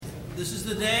This is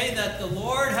the day that the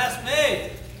Lord has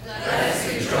made. Let us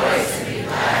rejoice and be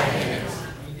glad in it.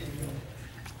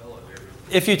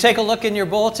 If you take a look in your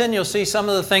bulletin, you'll see some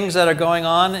of the things that are going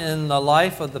on in the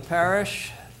life of the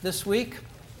parish this week.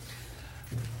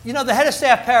 You know, the head of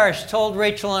staff parish told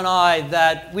Rachel and I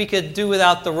that we could do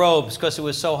without the robes because it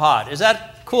was so hot. Is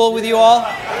that cool with you all? All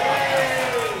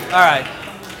right.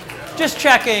 Just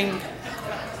checking.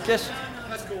 Just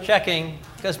checking.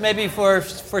 Because maybe for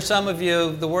some of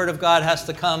you, the Word of God has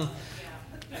to come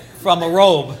from a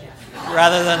robe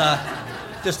rather than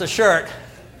just a shirt.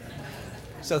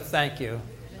 So thank you.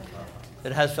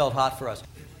 It has felt hot for us.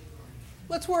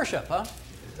 Let's worship, huh?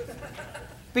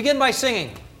 Begin by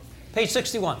singing. Page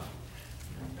 61.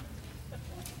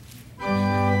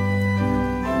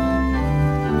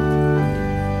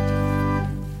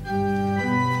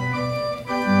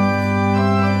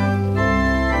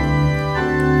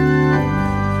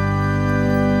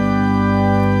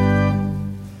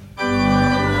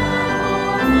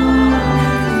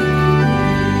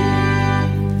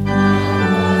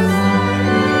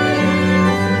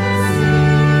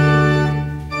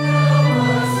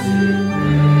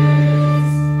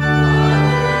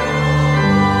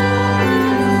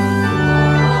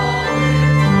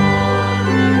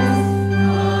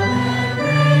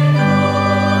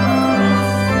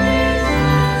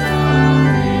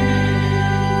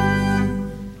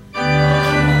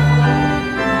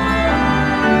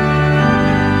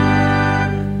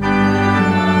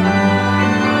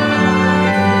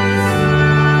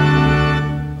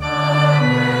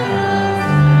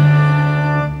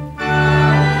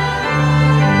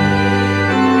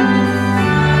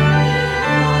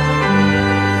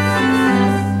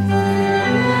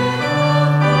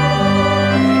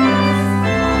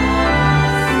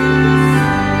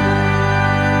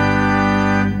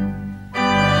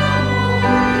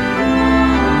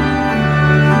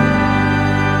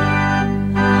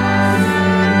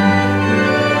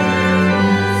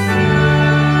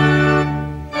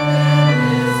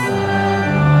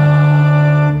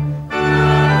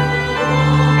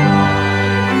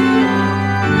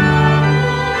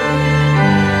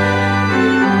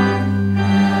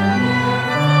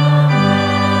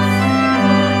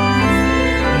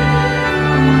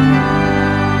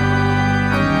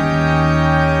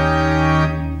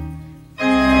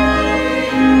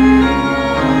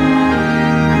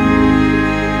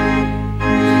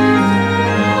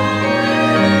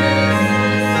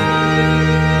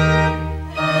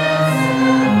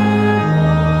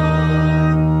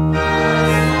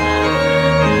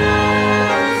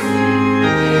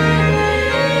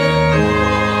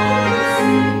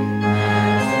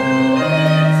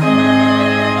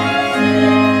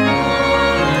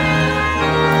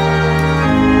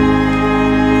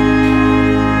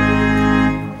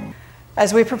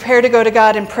 As we prepare to go to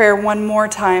God in prayer one more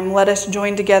time, let us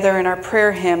join together in our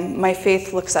prayer hymn, My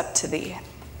Faith Looks Up to Thee.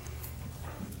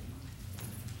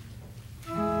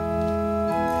 Thank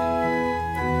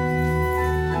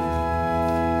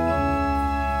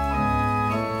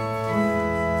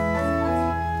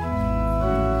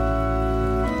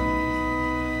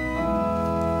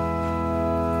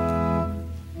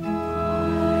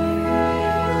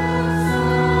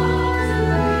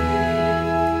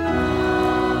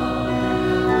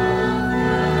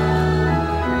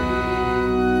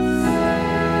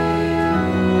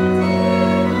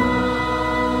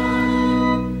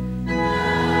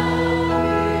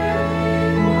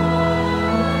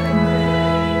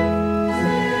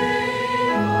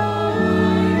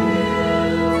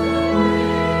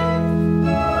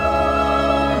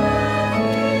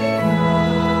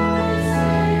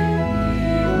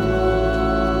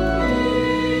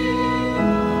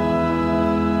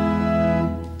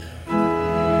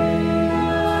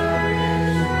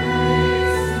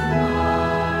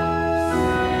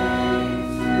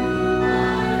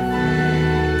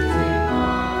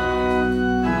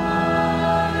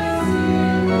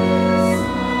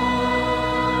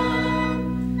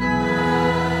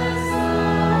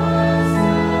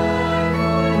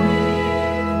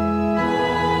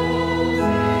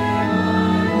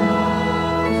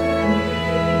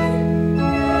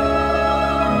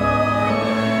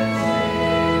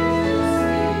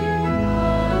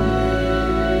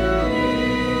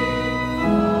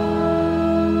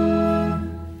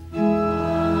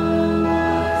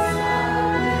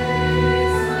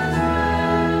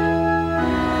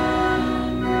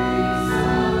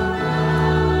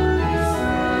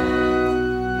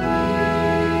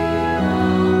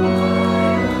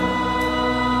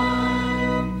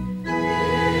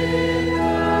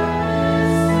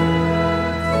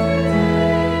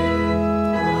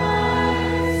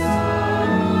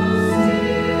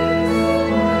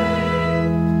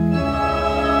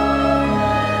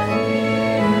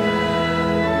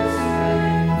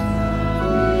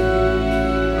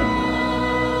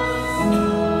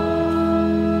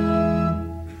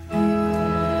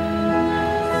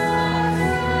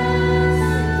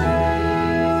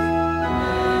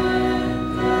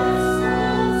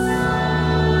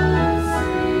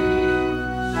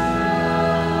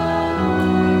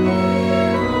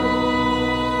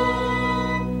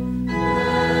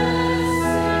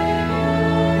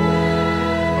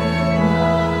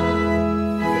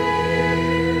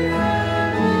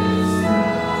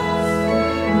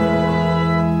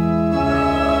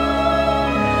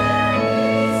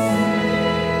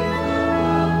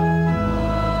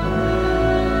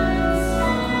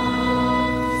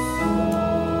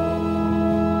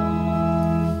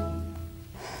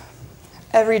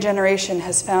Every generation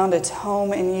has found its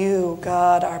home in you,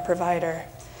 God, our provider,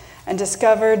 and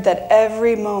discovered that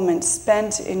every moment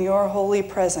spent in your holy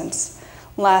presence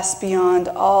lasts beyond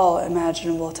all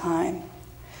imaginable time.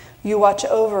 You watch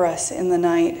over us in the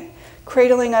night,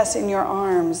 cradling us in your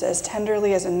arms as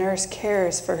tenderly as a nurse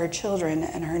cares for her children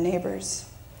and her neighbors.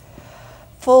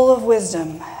 Full of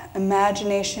wisdom,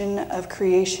 imagination of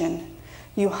creation,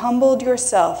 you humbled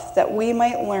yourself that we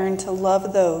might learn to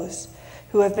love those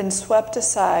who have been swept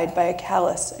aside by a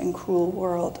callous and cruel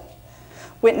world.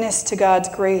 Witness to God's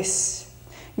grace,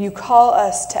 you call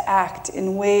us to act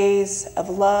in ways of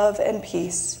love and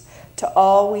peace to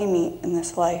all we meet in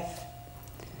this life.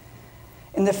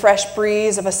 In the fresh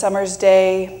breeze of a summer's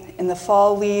day, in the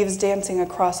fall leaves dancing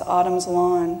across autumn's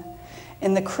lawn,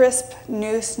 in the crisp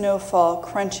new snowfall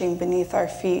crunching beneath our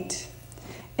feet,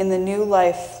 in the new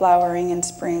life flowering in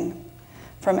spring,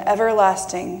 from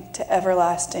everlasting to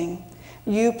everlasting,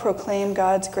 you proclaim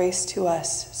God's grace to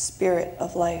us, Spirit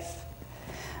of life.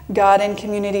 God in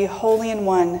community, holy in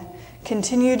one,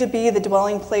 continue to be the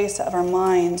dwelling place of our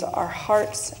minds, our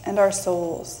hearts, and our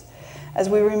souls, as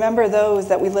we remember those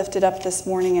that we lifted up this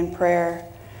morning in prayer,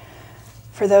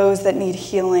 for those that need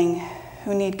healing,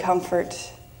 who need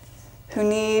comfort, who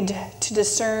need to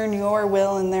discern your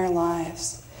will in their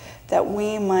lives, that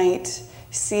we might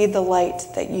see the light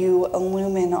that you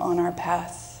illumine on our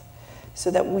path, so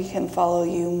that we can follow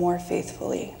you more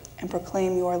faithfully and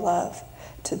proclaim your love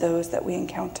to those that we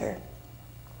encounter.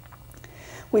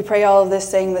 We pray all of this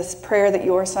saying this prayer that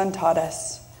your Son taught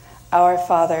us. Our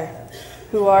Father,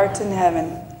 who art in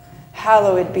heaven,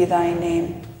 hallowed be thy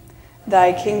name.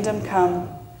 Thy kingdom come,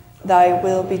 thy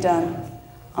will be done,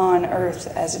 on earth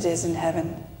as it is in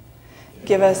heaven.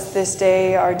 Give us this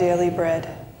day our daily bread,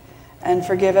 and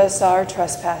forgive us our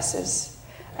trespasses,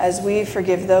 as we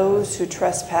forgive those who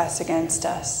trespass against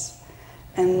us.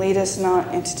 And lead us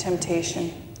not into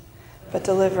temptation, but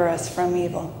deliver us from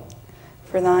evil.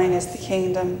 For thine is the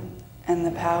kingdom, and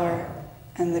the power,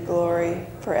 and the glory,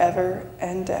 forever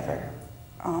and ever.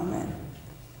 Amen.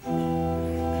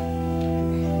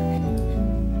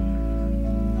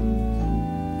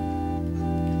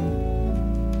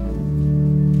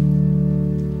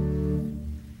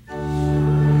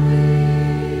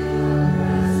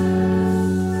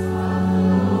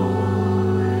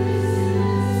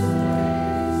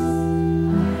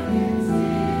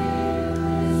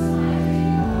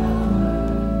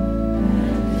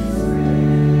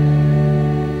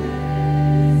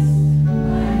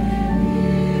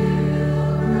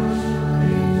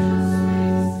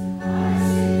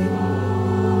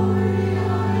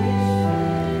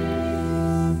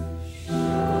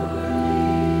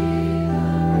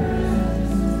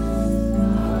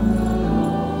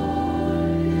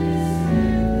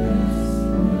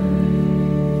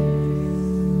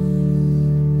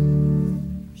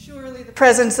 The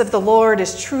presence of the Lord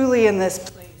is truly in this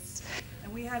place,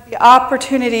 and we have the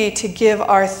opportunity to give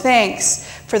our thanks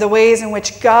for the ways in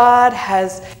which God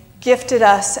has gifted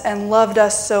us and loved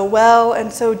us so well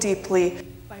and so deeply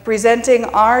by presenting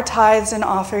our tithes and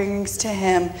offerings to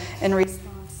him in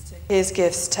response to his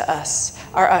gifts to us.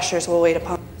 Our ushers will wait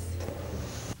upon us.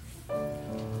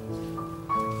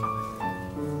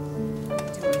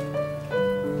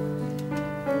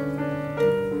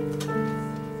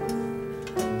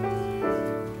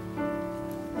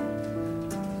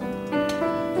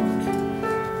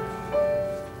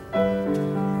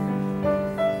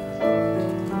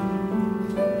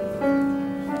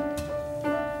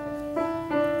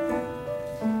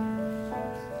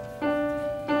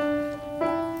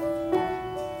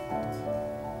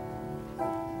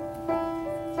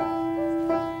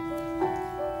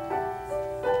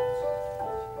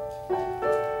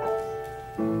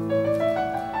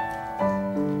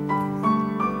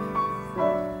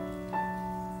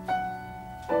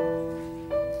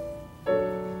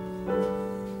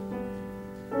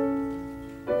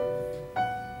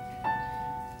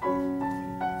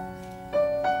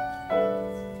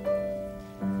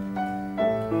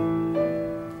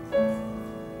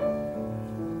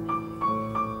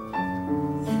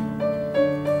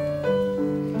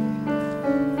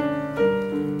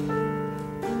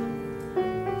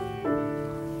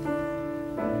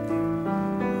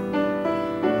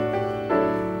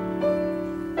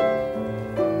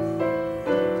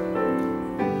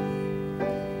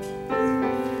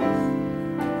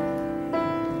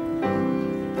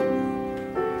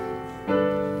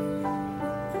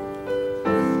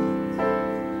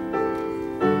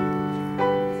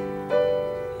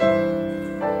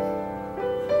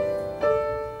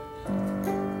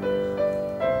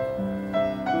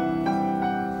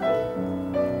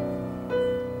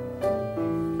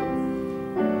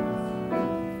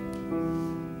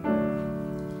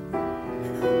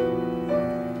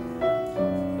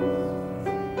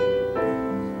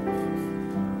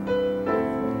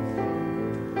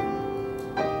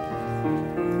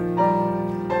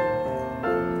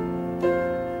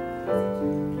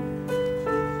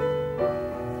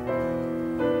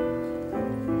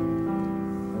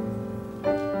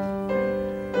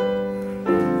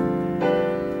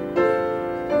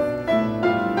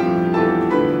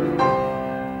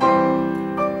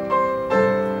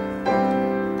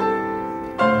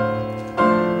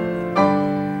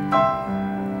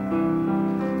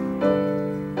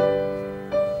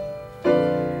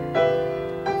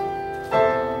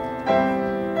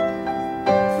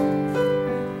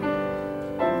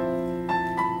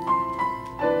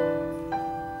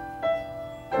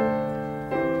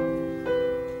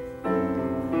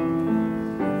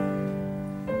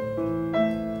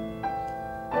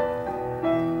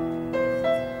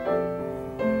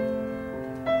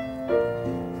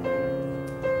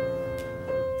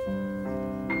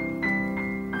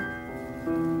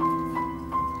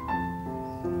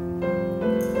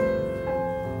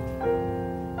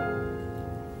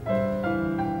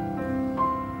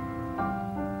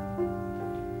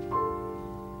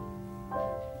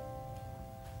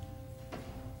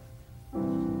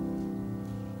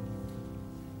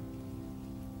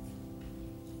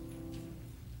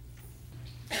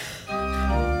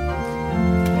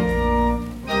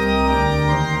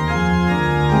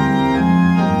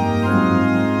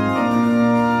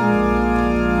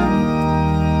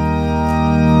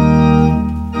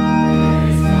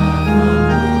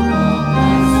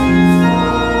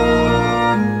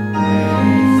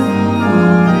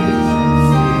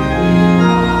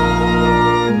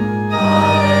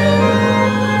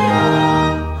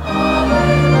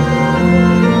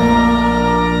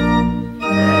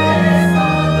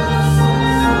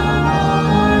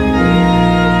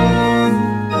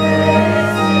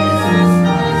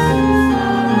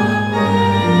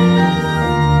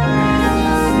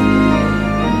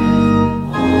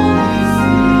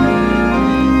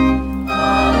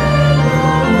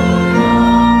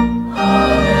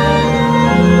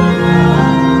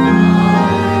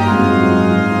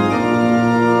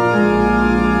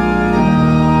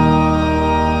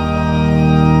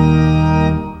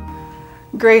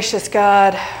 Gracious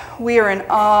God, we are in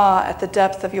awe at the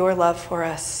depth of your love for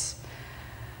us.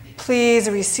 Please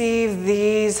receive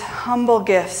these humble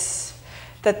gifts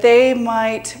that they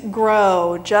might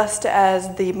grow just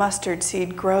as the mustard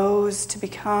seed grows to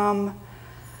become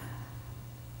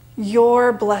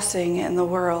your blessing in the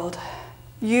world.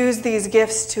 Use these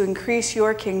gifts to increase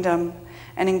your kingdom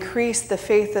and increase the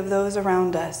faith of those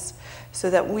around us so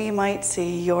that we might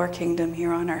see your kingdom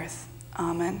here on earth.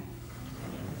 Amen.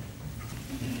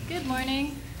 Good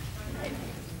morning.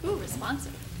 Ooh,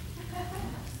 responsive.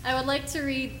 I would like to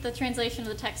read the translation of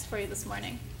the text for you this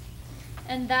morning.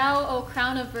 And thou, O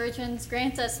crown of virgins,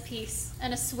 grant us peace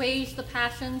and assuage the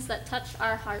passions that touch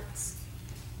our hearts.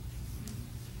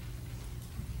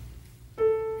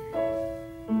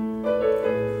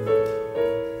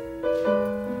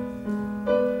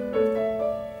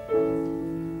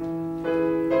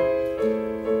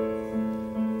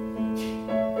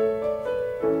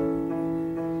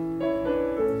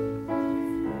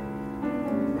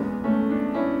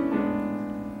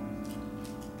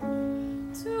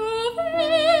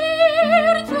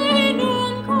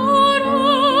 Virginum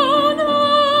corona,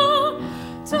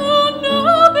 to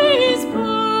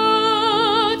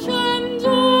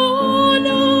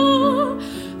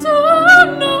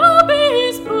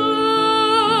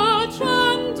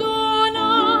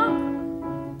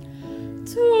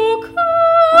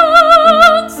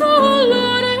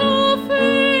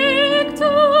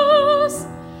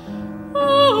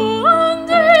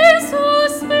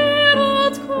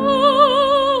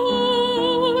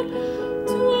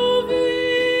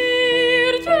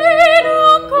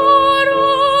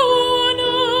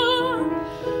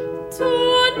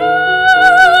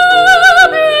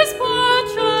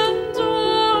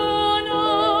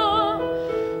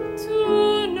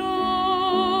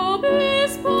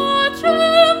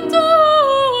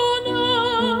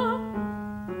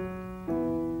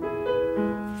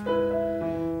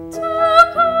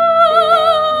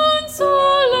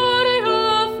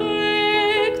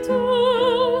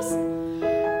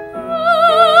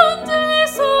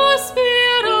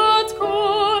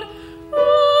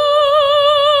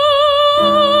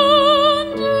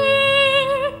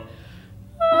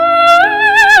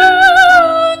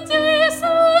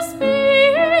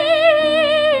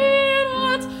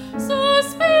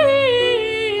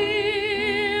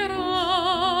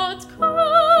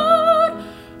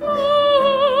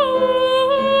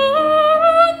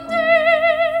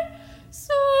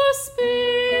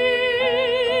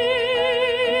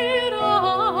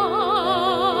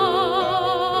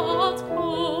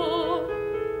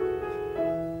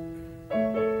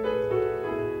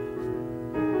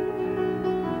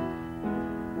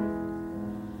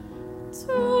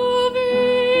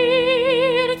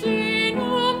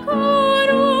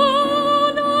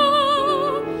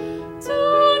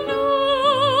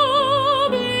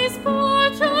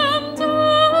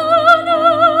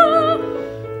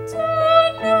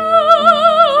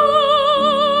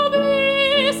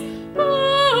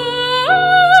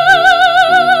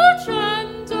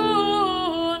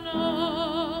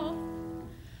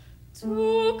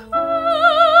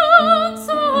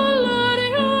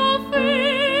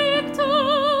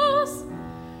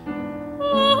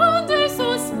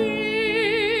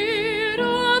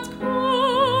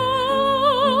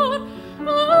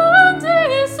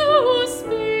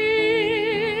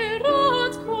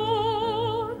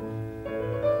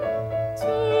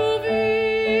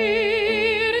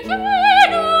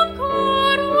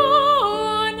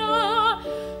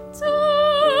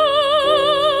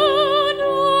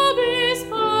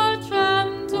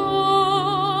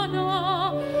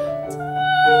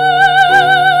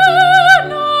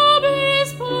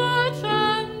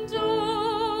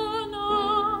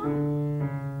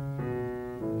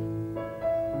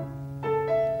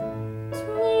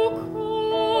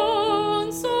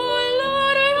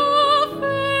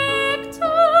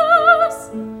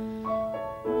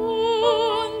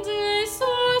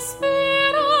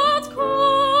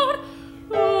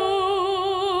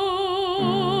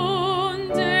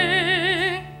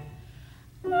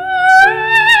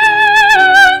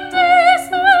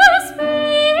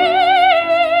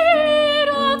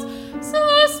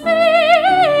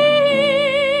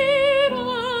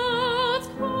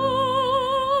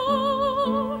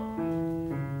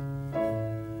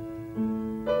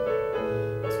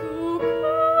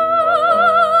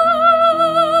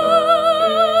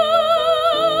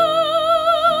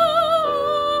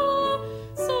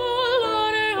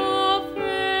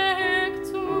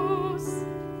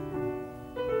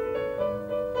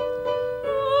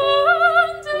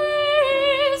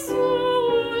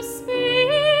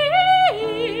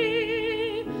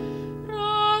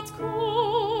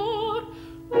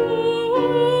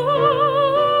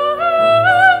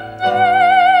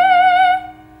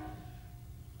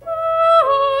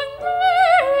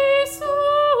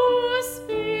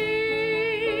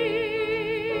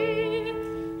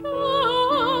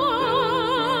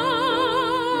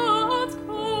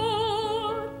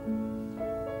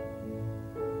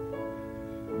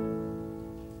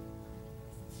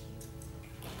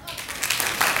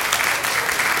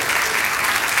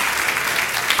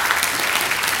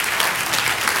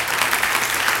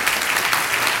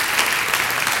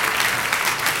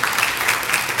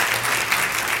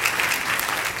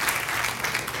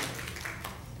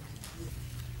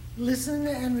Listen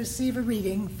and receive a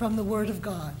reading from the Word of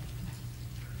God.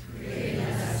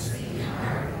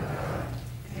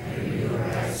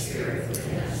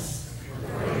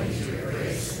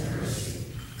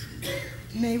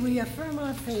 May we affirm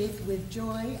our faith with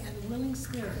joy and a willing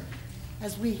spirit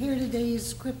as we hear today's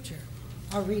scripture.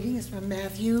 Our reading is from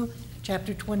Matthew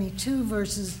chapter 22,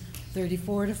 verses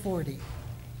 34 to 40.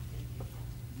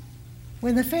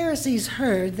 When the Pharisees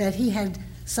heard that he had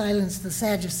silenced the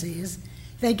Sadducees,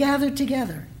 they gathered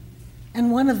together,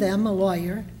 and one of them, a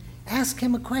lawyer, asked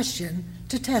him a question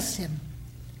to test him.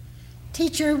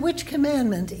 "Teacher, which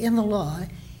commandment in the law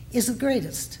is the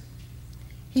greatest?"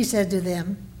 He said to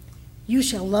them, "You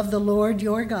shall love the Lord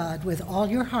your God with all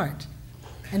your heart,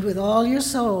 and with all your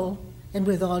soul, and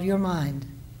with all your mind.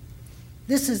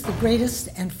 This is the greatest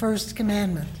and first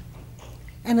commandment.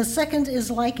 And a second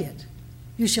is like it.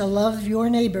 You shall love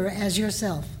your neighbor as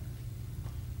yourself.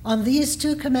 On these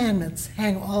two commandments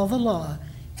hang all the law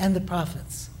and the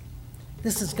prophets."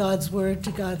 This is God's word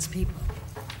to God's people.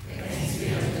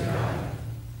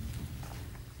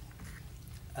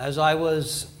 As I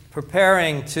was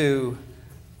preparing to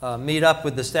meet up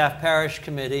with the staff parish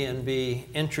committee and be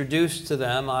introduced to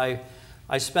them, I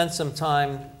spent some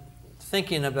time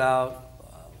thinking about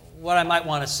what I might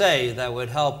want to say that would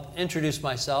help introduce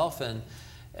myself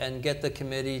and get the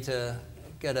committee to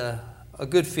get a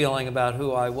good feeling about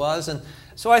who I was. And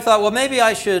so I thought, well, maybe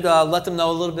I should let them know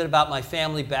a little bit about my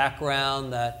family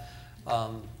background, that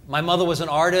my mother was an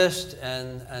artist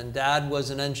and dad was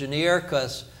an engineer,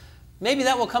 because maybe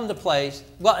that will come to play.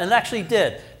 Well, and it actually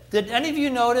did. Did any of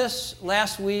you notice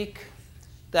last week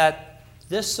that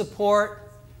this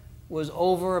support was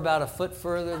over about a foot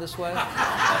further this way?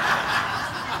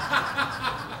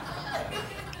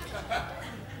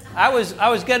 I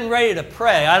was getting ready to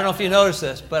pray. I don't know if you noticed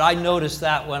this, but I noticed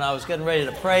that when I was getting ready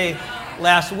to pray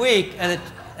last week, and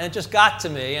it just got to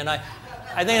me. And I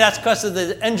think that's because of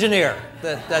the engineer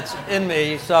that's in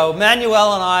me. So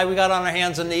Manuel and I, we got on our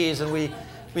hands and knees, and we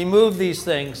moved these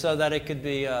things so that it could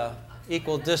be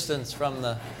equal distance from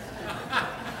the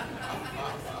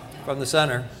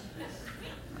center.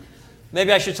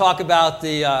 Maybe I should talk about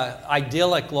the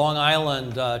idyllic Long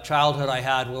Island childhood I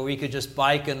had, where we could just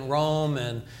bike and roam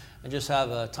and just have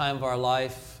a time of our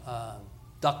life,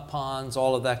 duck ponds,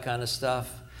 all of that kind of stuff.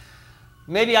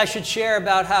 Maybe I should share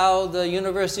about how the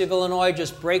University of Illinois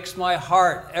just breaks my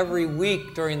heart every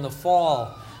week during the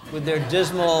fall with their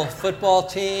dismal football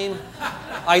team.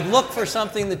 I look for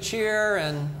something to cheer,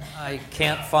 and I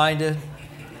can't find it.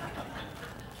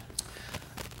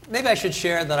 Maybe I should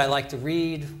share that I like to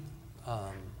read,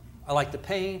 I like to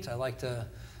paint, I like to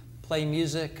play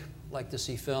music, like to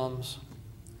see films.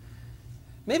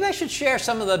 Maybe I should share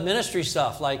some of the ministry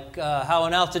stuff, like how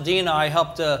in Altadena I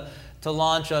helped to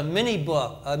launch a mini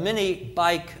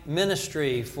bike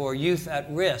ministry for youth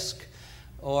at risk,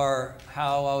 or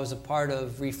how I was a part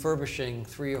of refurbishing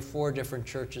 3 or 4 different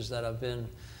churches that I've been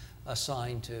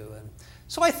assigned to. And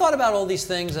so I thought about all these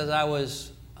things as I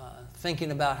was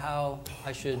thinking about how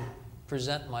I should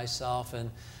present myself. And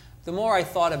the more I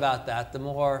thought about that, the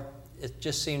more it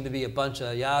just seemed to be a bunch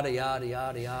of yada, yada,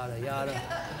 yada, yada, yada.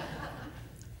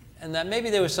 And that maybe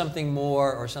there was something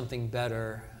more or something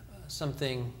better,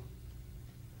 something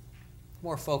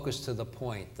more focused to the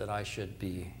point that I should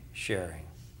be sharing.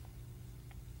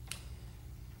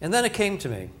 And then it came to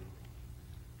me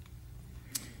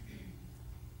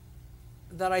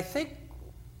that I think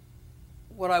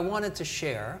what I wanted to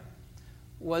share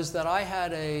was that I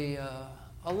had a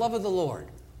love of the Lord,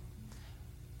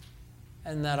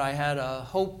 and that I had a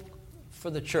hope for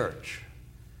the church,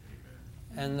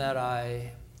 and that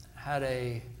I had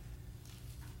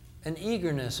an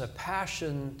eagerness, a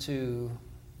passion to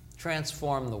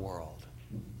transform the world,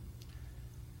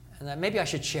 and that maybe I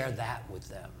should share that with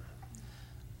them.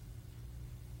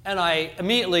 And I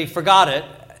immediately forgot it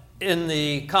in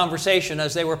the conversation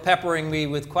as they were peppering me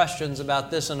with questions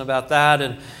about this and about that.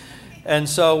 And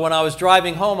so when I was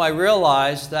driving home, I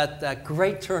realized that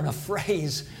great turn of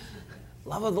phrase,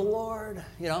 love of the Lord,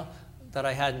 that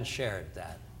I hadn't shared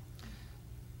that.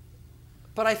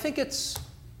 But I think it's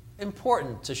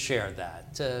important to share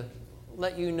that, to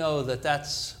let you know that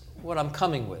that's what I'm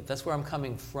coming with. That's where I'm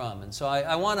coming from. And so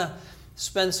I want to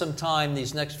spend some time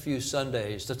these next few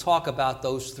Sundays to talk about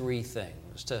those 3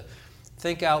 things, to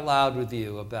think out loud with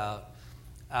you about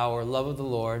our love of the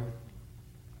Lord,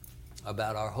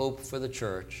 about our hope for the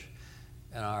church,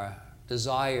 and our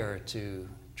desire to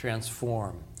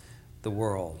transform the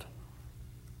world.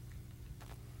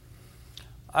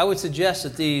 I would suggest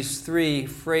that these 3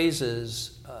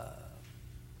 phrases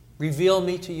reveal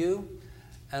me to you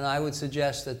And I would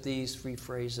suggest that these three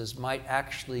phrases might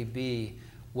actually be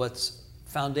what's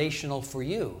foundational for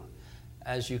you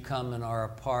as you come and are a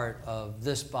part of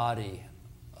this body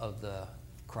of the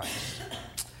Christ.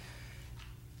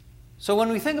 So when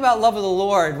we think about love of the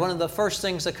Lord, one of the first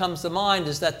things that comes to mind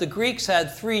is that the Greeks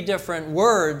had three different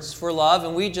words for love,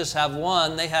 and we just have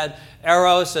one. They had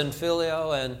eros and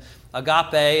phileo and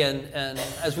agape, and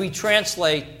as we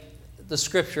translate the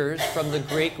scriptures from the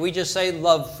Greek, we just say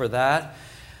love for that.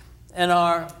 In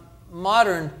our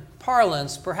modern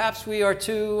parlance, perhaps we are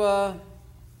too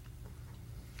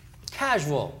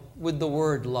casual with the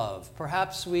word love.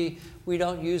 Perhaps we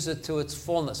don't use it to its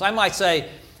fullness. I might say,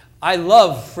 I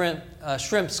love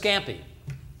shrimp scampi.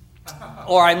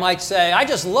 Or I might say, I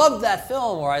just love that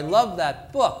film, or I love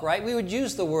that book, right? We would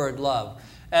use the word love.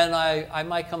 And I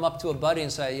might come up to a buddy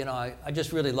and say, I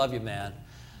just really love you, man.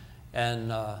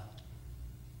 And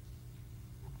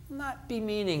not be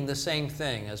meaning the same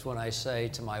thing as when I say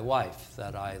to my wife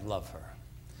that I love her.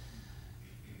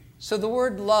 So the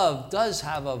word love does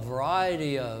have a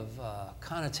variety of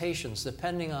connotations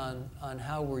depending on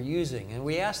how we're using. And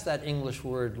we ask that English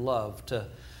word love to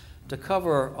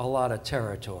cover a lot of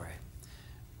territory.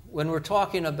 When we're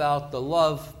talking about the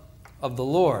love of the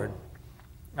Lord,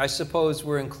 I suppose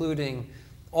we're including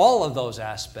all of those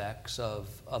aspects of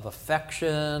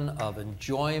affection, of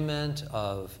enjoyment,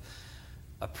 of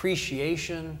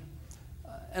appreciation,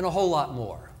 and a whole lot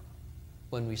more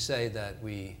when we say that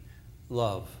we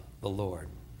love the Lord.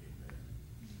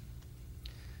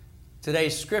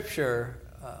 Today's scripture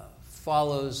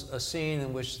follows a scene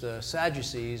in which the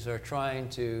Sadducees are trying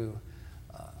to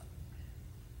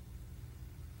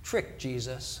trick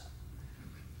Jesus,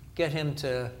 get him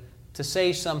to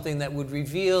say something that would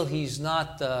reveal he's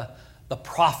not the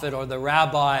prophet or the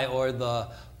rabbi or the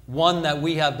one that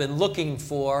we have been looking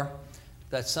for,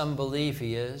 that some believe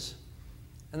he is.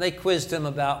 And they quizzed him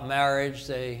about marriage,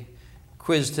 they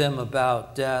quizzed him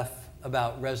about death,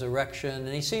 about resurrection,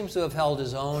 and he seems to have held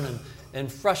his own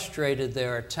and frustrated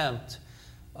their attempt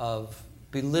of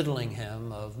belittling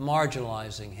him, of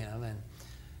marginalizing him. And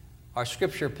our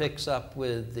scripture picks up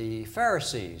with the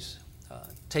Pharisees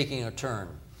taking a turn,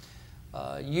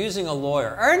 using a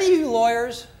lawyer. Are any of you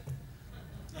lawyers?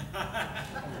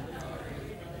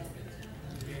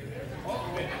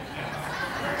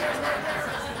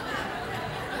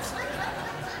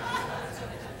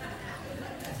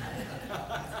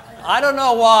 I don't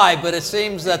know why, but it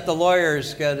seems that the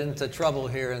lawyers get into trouble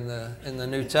here in the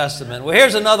New Testament. Well,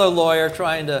 here's another lawyer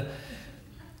trying to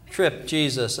trip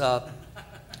Jesus up,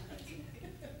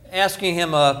 asking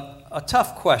him a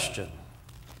tough question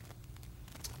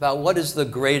about what is the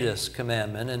greatest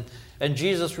commandment. And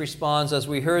Jesus responds, as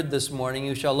we heard this morning,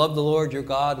 you shall love the Lord your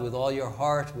God with all your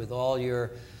heart, with all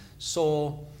your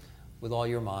soul, with all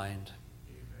your mind.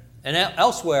 And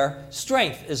elsewhere,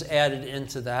 strength is added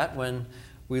into that when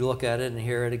we look at it and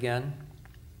hear it again.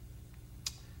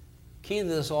 Key to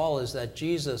this all is that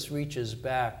Jesus reaches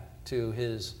back to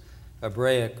his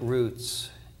Hebraic roots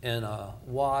in a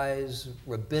wise,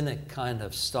 rabbinic kind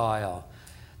of style,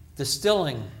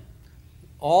 distilling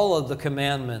all of the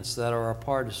commandments that are a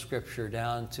part of Scripture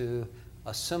down to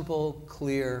a simple,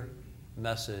 clear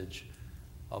message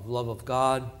of love of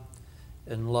God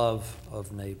and love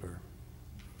of neighbor.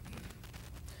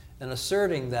 And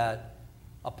asserting that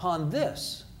upon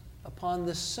this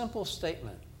simple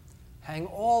statement, hang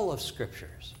all of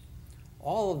Scriptures,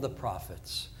 all of the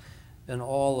prophets, and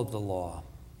all of the law.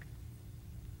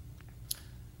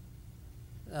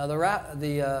 Now,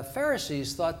 the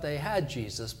Pharisees thought they had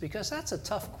Jesus because that's a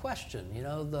tough question. You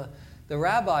know, the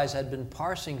rabbis had been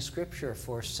parsing Scripture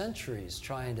for centuries,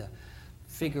 trying to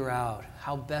figure out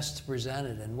how best to present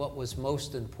it and what was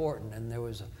most important. And there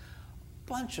was a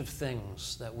bunch of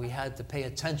things that we had to pay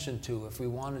attention to if we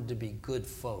wanted to be good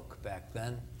folk back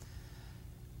then.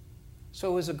 So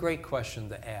it was a great question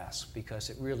to ask because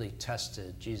it really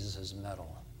tested Jesus'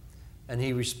 mettle. And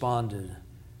he responded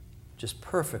just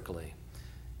perfectly,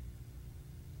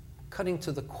 cutting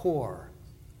to the core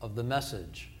of the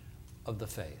message of the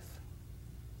faith.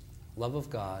 Love of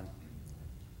God,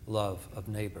 love of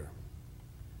neighbor.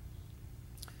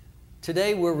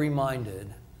 Today we're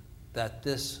reminded that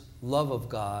this love of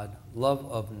God, love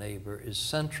of neighbor is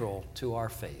central to our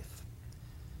faith.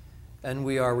 And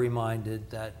we are reminded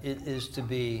that it is to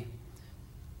be,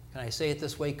 can I say it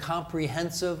this way,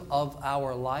 comprehensive of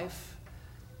our life.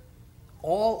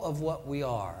 All of what we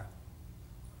are,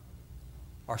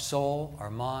 our soul,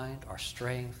 our mind, our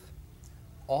strength,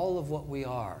 all of what we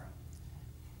are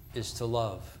is to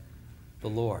love the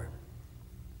Lord.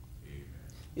 Amen.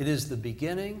 It is the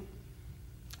beginning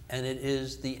and it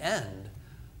is the end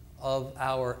of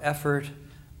our effort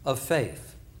of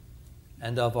faith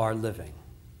and of our living,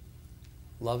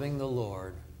 loving the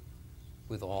Lord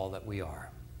with all that we are.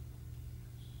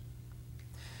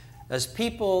 As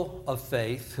people of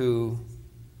faith who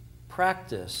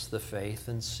practice the faith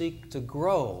and seek to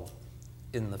grow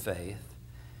in the faith,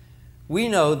 we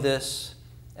know this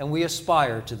and we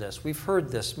aspire to this. We've heard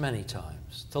this many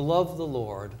times, to love the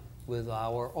Lord with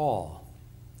our all.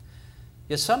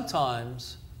 Yet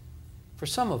sometimes, for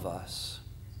some of us,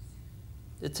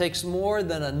 it takes more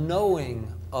than a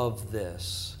knowing of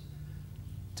this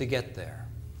to get there.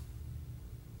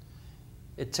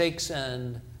 It takes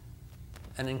an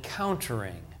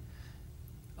encountering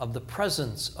of the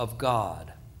presence of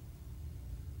God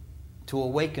to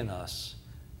awaken us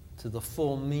to the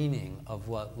full meaning of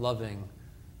what loving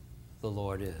the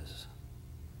Lord is.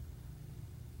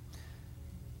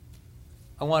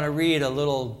 I want to read a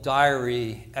little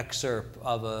diary excerpt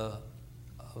of a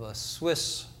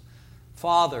Swiss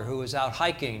father who was out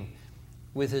hiking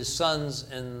with his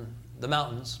sons in the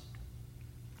mountains,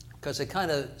 because it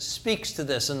kind of speaks to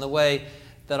this in the way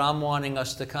that I'm wanting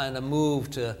us to kind of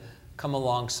move to come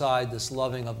alongside this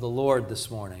loving of the Lord this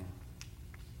morning.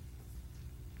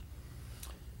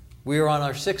 We are on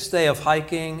our 6th day of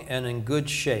hiking and in good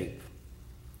shape.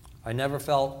 I never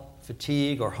felt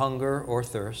fatigue or hunger or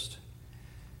thirst,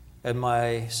 and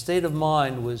my state of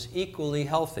mind was equally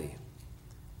healthy.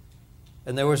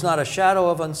 And there was not a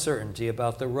shadow of uncertainty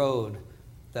about the road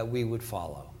that we would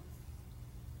follow.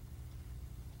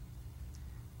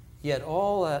 Yet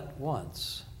all at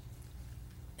once,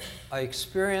 I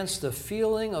experienced a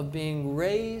feeling of being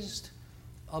raised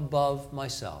above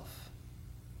myself.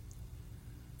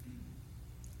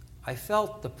 I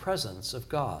felt the presence of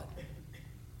God.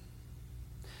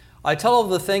 I tell of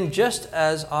the thing just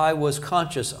as I was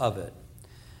conscious of it,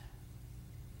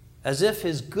 as if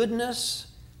His goodness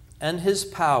and His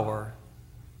power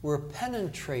were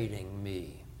penetrating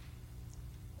me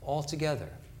altogether.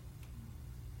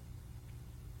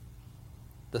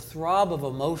 The throb of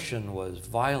emotion was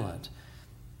violent,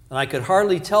 and I could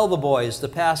hardly tell the boys to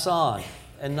pass on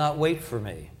and not wait for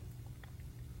me.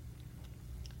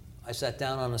 I sat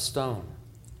down on a stone,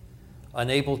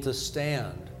 unable to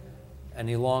stand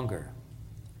any longer,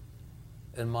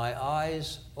 and my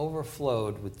eyes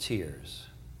overflowed with tears.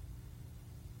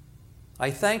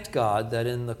 I thanked God that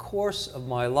in the course of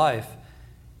my life,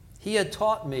 He had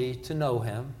taught me to know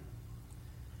Him.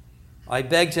 I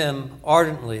begged Him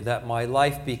ardently that my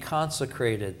life be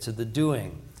consecrated to the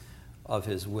doing of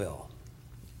His will.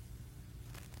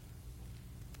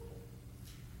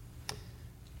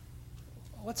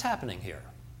 What's happening here?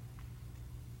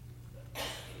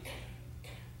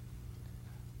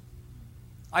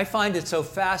 I find it so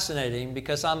fascinating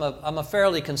because I'm a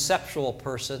fairly conceptual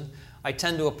person. I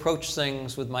tend to approach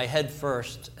things with my head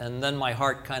first, and then my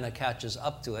heart kind of catches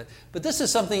up to it. But this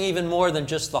is something even more than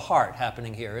just the heart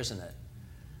happening here, isn't it?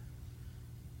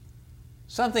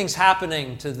 Something's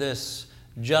happening to this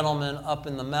gentleman up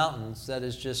in the mountains that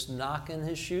is just knocking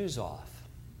his shoes off.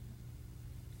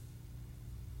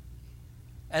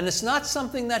 And it's not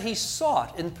something that he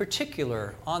sought in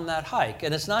particular on that hike.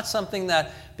 And it's not something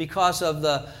that, because of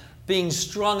the being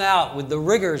strung out with the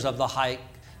rigors of the hike,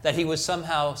 that he was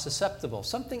somehow susceptible.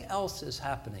 Something else is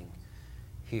happening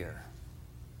here.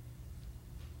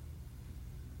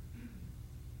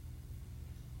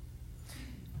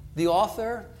 The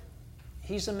author,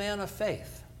 he's a man of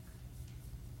faith.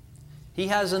 He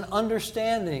has an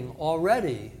understanding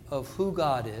already of who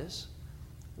God is,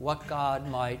 what God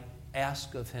might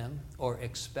ask of him or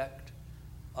expect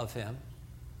of him.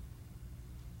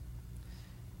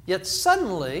 Yet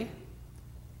suddenly,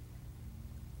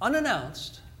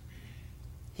 unannounced,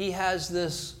 he has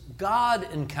this God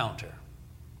encounter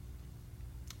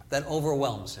that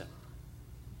overwhelms him,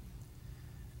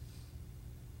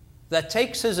 that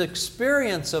takes his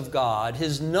experience of God,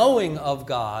 his knowing of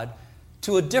God,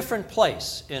 to a different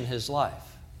place in his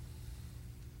life.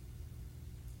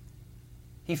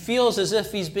 He feels as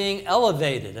if he's being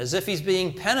elevated, as if he's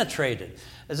being penetrated,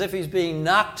 as if he's being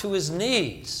knocked to his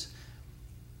knees,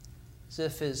 as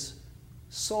if his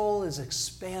soul is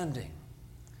expanding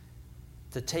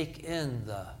to take in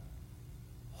the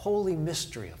holy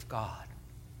mystery of God.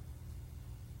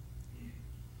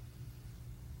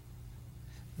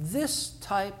 This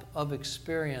type of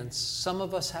experience, some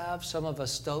of us have, some of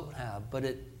us don't have, but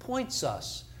it points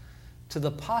us to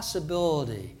the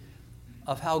possibility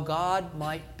of how God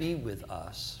might be with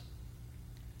us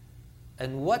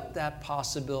and what that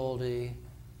possibility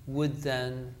would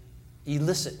then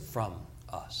elicit from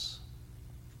us.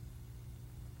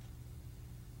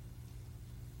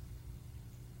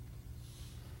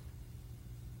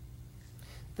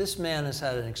 This man has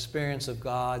had an experience of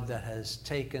God that has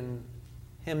taken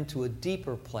him to a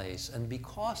deeper place, and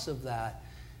because of that,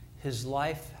 his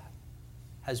life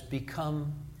has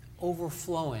become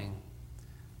overflowing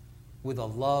with a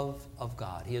love of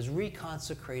God. He has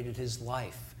reconsecrated his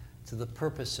life to the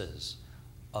purposes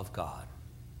of God.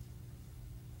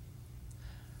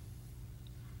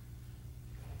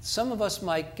 Some of us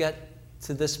might get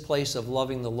to this place of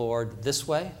loving the Lord this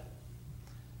way.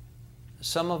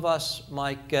 Some of us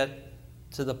might get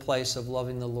to the place of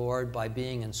loving the Lord by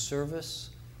being in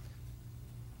service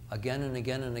again and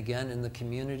again and again in the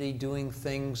community, doing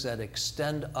things that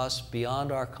extend us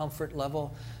beyond our comfort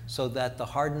level so that the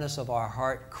hardness of our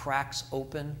heart cracks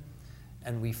open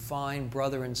and we find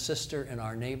brother and sister in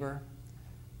our neighbor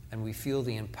and we feel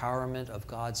the empowerment of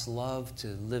God's love to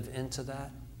live into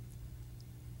that.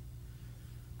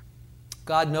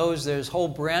 God knows there's whole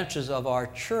branches of our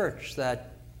church that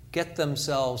get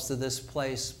themselves to this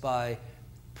place by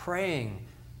praying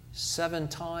 7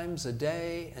 times a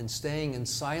day and staying in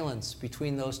silence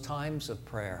between those times of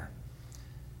prayer.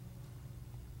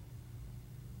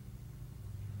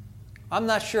 I'm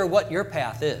not sure what your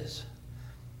path is,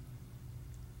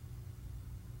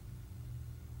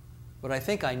 what I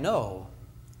think I know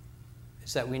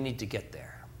is that we need to get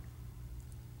there.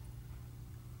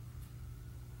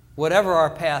 Whatever our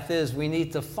path is, we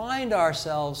need to find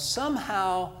ourselves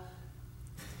somehow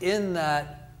in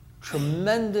that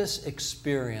tremendous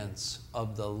experience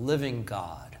of the living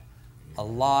God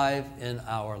alive in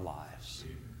our lives.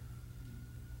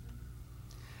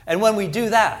 And when we do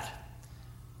that,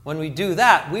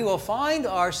 we will find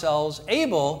ourselves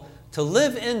able to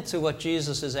live into what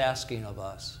Jesus is asking of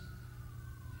us,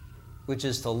 which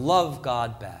is to love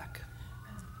God back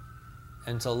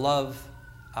and to love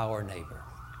our neighbor.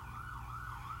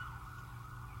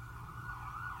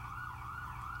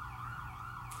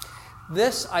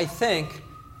 This, I think,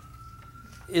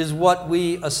 is what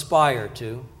we aspire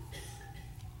to.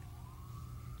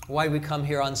 Why we come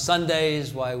here on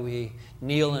Sundays, why we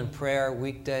kneel in prayer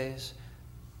weekdays.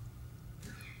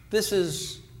 This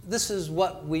is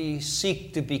what we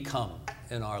seek to become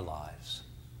in our lives.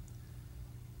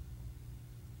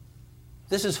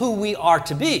 This is who we are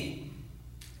to be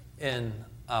in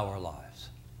our lives.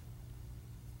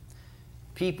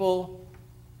 People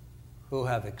who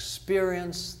have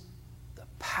experienced the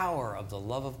power of the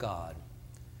love of God,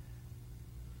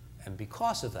 and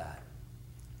because of that,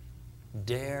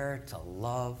 dare to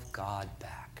love God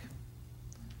back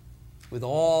with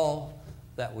all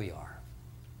that we are.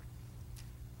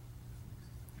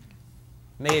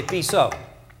 May it be so.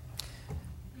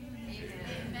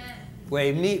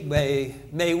 Amen.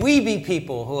 May we be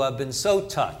people who have been so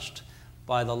touched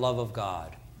by the love of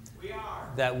God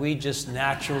that we just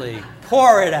naturally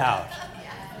pour it out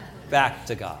back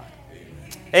to God.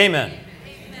 Amen.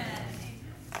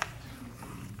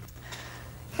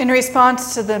 In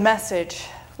response to the message,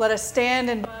 let us stand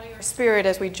in body or spirit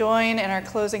as we join in our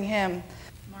closing hymn,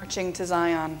 Marching to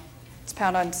Zion. It's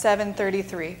found on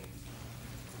 733.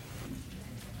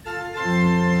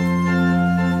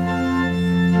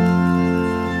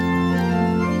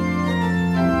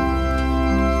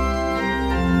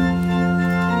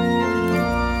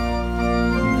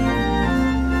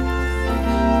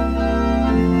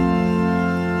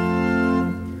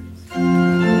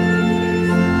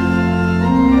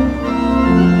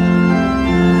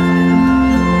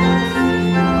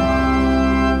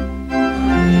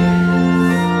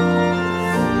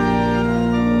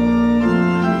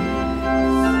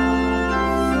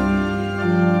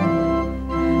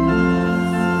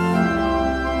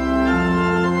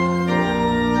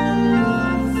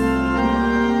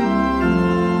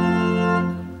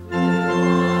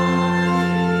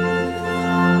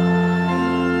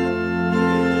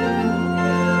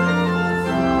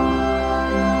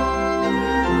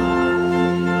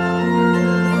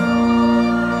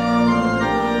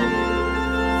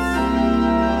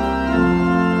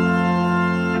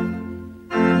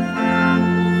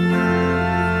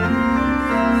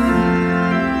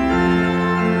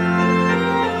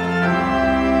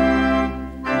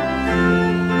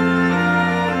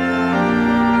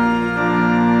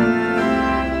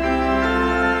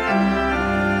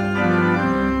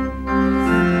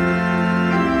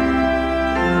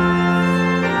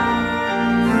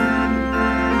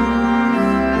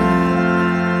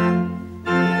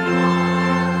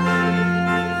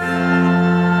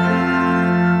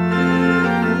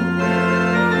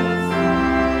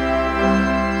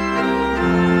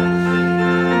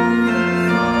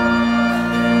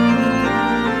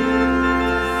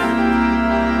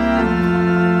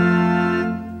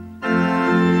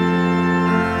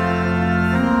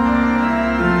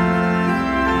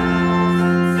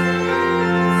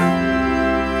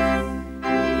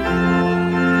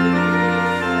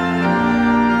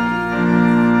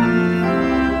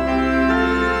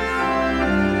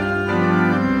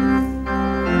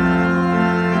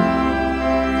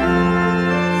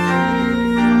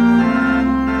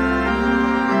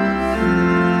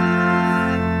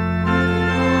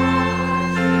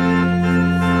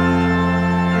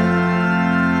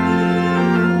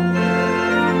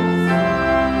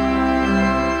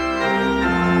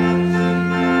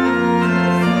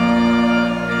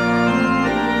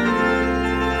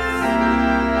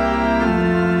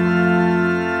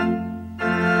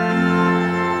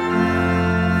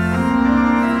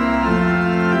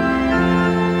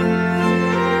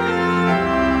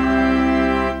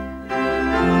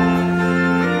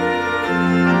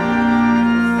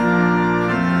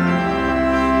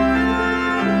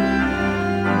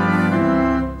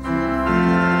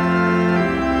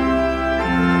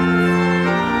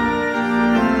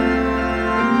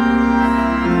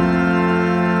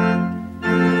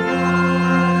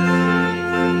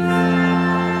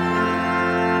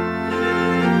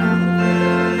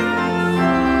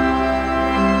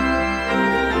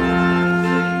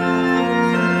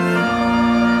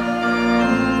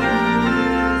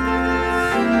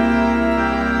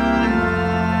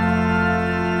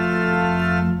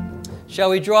 Shall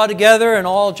we draw together and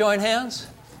all join hands?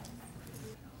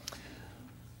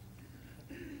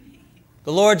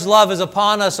 The Lord's love is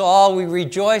upon us all. We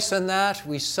rejoice in that.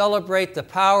 We celebrate the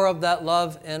power of that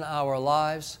love in our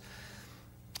lives.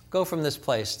 Go from this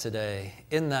place today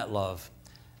in that love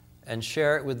and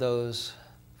share it with those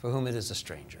for whom it is a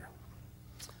stranger.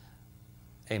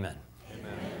 Amen.